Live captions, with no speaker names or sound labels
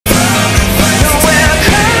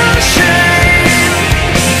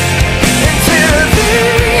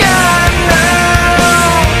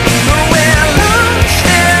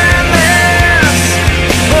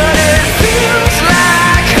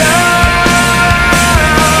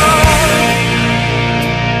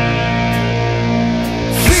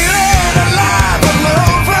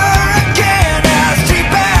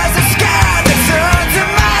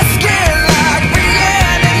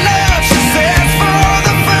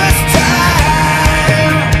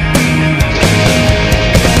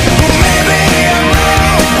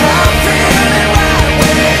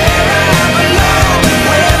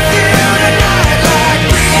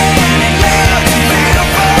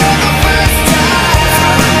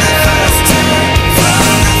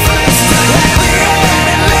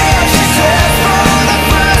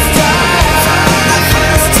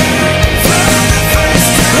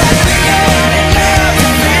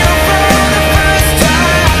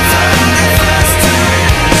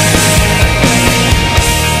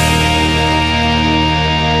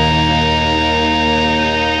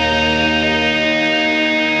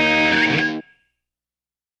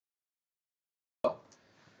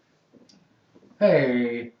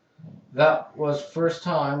Hey, that was First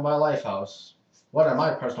Time by Lifehouse. One of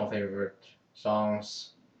my personal favorite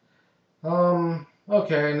songs.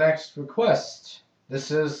 Okay, next request. This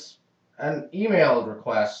is an emailed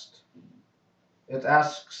request. It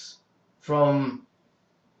asks from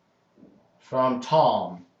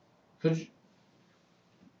Tom. Could you,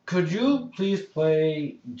 could you please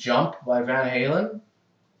play Jump by Van Halen?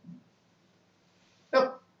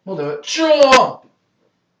 Yep, we'll do it. Jump!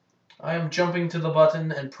 I am jumping to the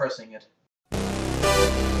button and pressing it.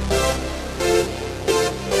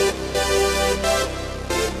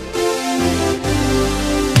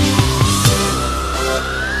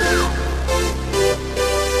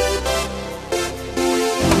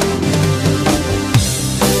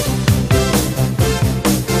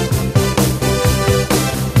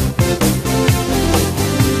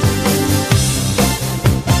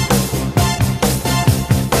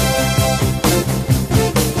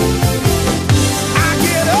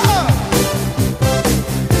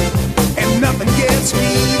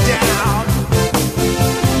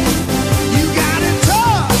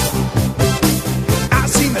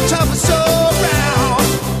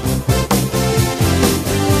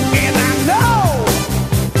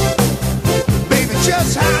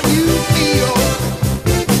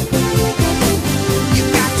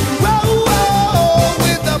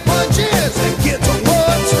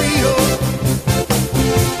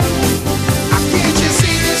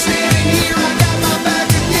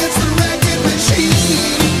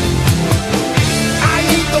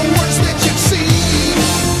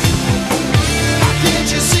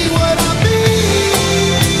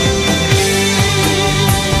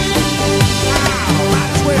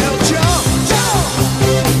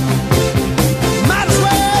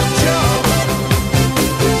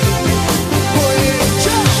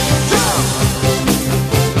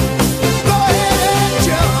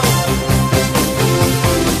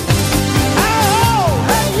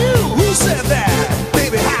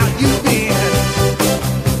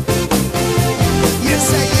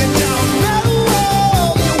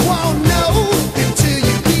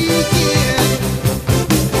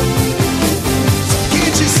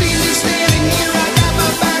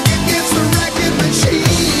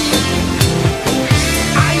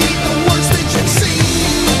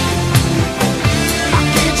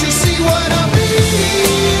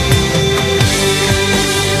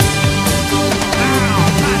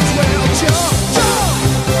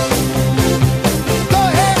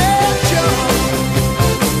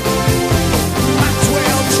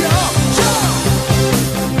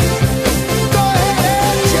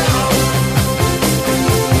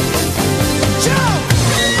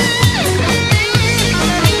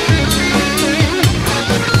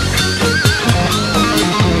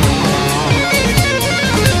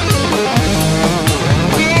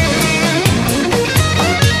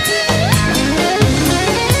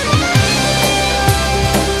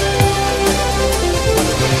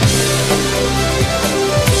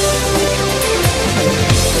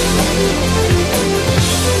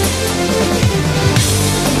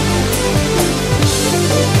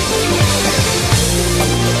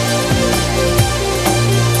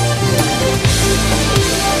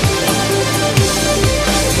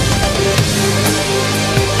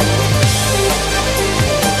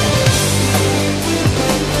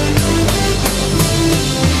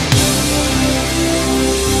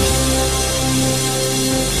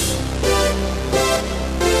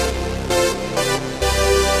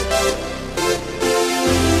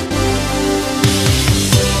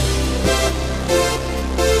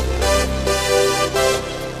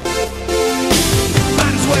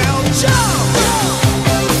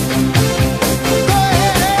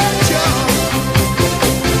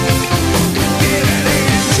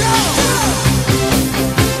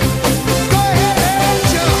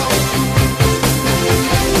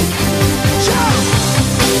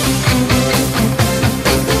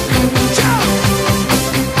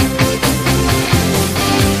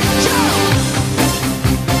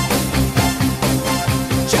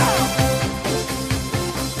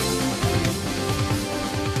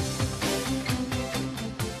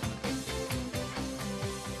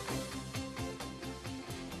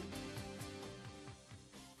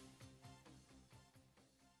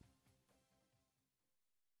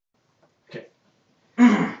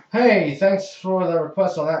 Hey, thanks for the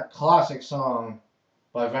request on that classic song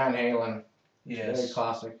by Van Halen. Yes. Very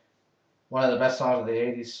classic. One of the best songs of the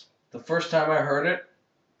 80s. The first time I heard it,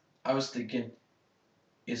 I was thinking,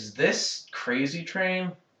 is this Crazy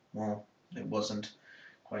Train? Well, it wasn't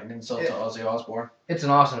quite an insult to Ozzy Osbourne. It's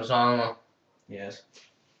an awesome song. Yes.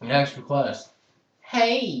 Next request.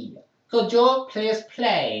 Hey, could you please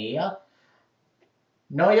play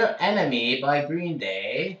Know Your Enemy by Green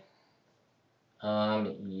Day.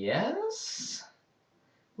 Yes?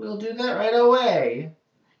 We'll do that right away.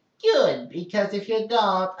 Good, because if you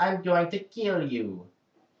don't, I'm going to kill you.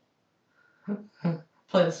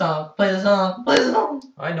 Play the song, play the song, play the song!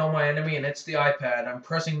 I know my enemy and it's the iPad. I'm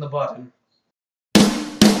pressing the button.